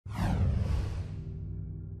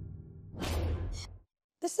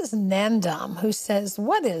This is Nandam, who says,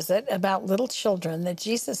 what is it about little children that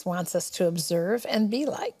Jesus wants us to observe and be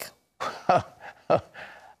like?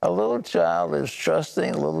 A little child is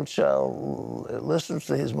trusting. A little child listens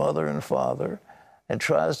to his mother and father and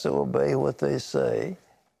tries to obey what they say.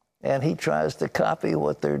 And he tries to copy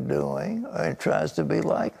what they're doing and tries to be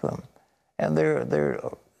like them. And they're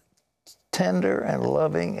tender and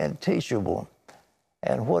loving and teachable.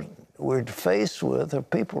 And what we're faced with are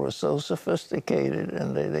people who are so sophisticated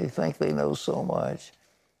and they think they know so much.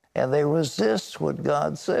 And they resist what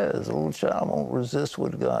God says. A little child won't resist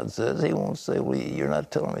what God says. He won't say, well, you're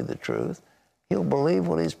not telling me the truth. He'll believe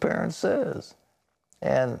what his parent says.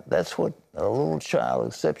 And that's what a little child,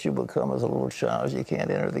 except you become as a little child, you can't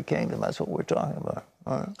enter the kingdom. That's what we're talking about.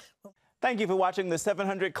 All right? Thank you for watching the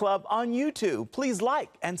 700 Club on YouTube. Please like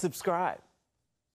and subscribe.